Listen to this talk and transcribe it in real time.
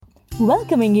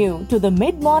welcoming you to the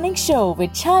mid-morning show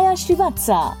with Chaya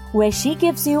Srivatsa, where she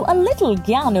gives you a little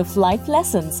gyan of life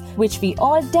lessons which we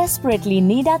all desperately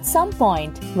need at some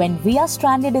point when we are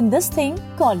stranded in this thing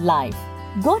called life.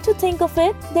 Go to think of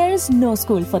it, there is no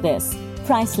school for this.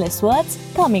 Priceless words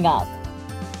coming up.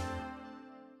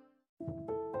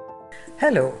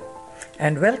 Hello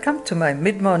and welcome to my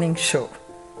mid-morning show.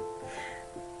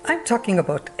 I'm talking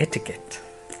about etiquette.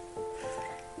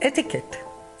 Etiquette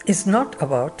is not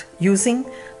about using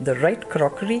the right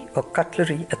crockery or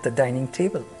cutlery at the dining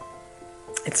table.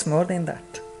 It's more than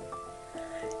that.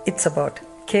 It's about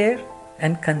care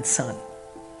and concern.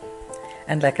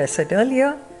 And like I said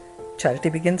earlier, charity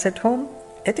begins at home.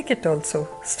 Etiquette also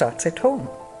starts at home.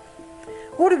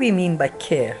 What do we mean by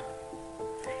care?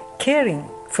 Caring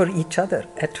for each other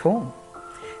at home,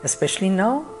 especially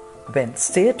now when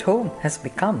stay at home has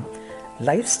become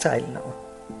lifestyle now.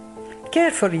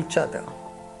 Care for each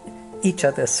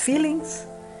other's feelings,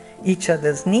 each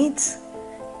other's needs,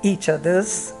 each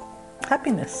other's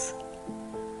happiness.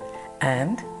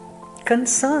 And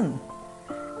concern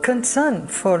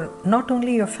for not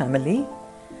only your family,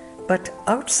 but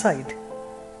outside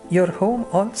your home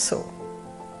also.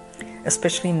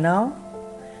 Especially now,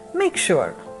 make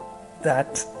sure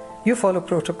that you follow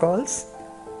protocols,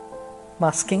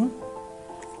 masking,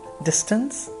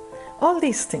 distance. All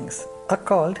these things are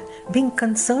called being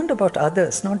concerned about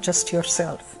others, not just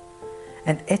yourself.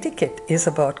 And etiquette is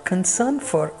about concern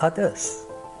for others.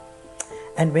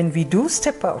 And when we do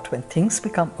step out, when things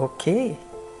become okay,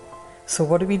 so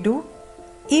what do?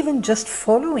 Even just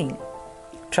following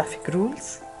traffic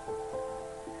rules,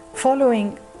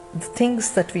 following the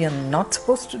things that we are not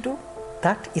supposed to do,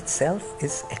 that itself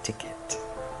is etiquette.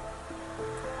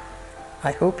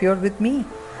 I hope you're with me.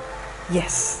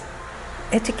 Yes.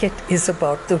 Etiquette is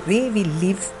about the way we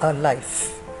live our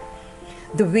life,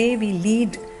 the way we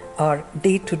lead our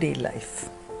day-to-day life.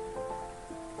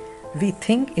 We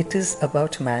think it is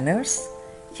about manners.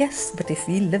 Yes, but if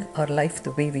we live our life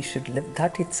the way we should live,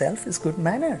 that itself is good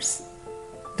manners.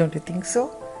 Don't you think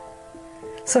so?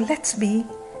 So let's be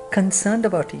concerned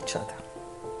about each other.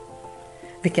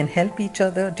 We can help each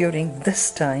other during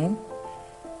this time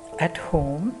at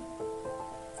home.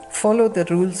 Follow the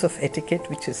rules of etiquette,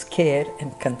 which is care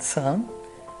and concern,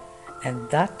 and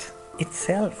that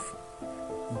itself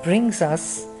brings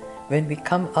us, when we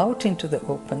come out into the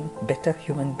open, better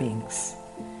human beings.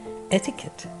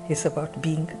 Etiquette is about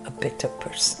being a better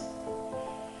person.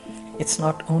 It's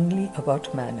not only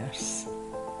about manners.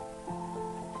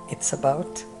 It's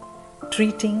about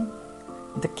treating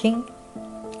the king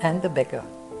and the beggar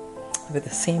with the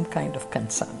same kind of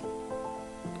concern.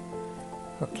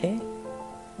 Okay?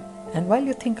 And while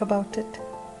you think about it,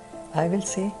 I will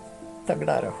say,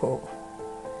 Tagda raho.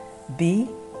 Be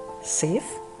safe,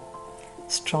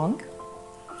 strong,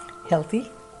 healthy,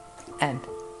 and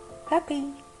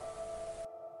happy.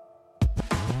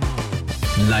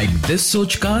 Like this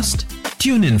Sochcast?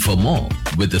 Tune in for more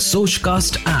with the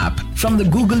Sochcast app from the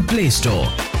Google Play Store.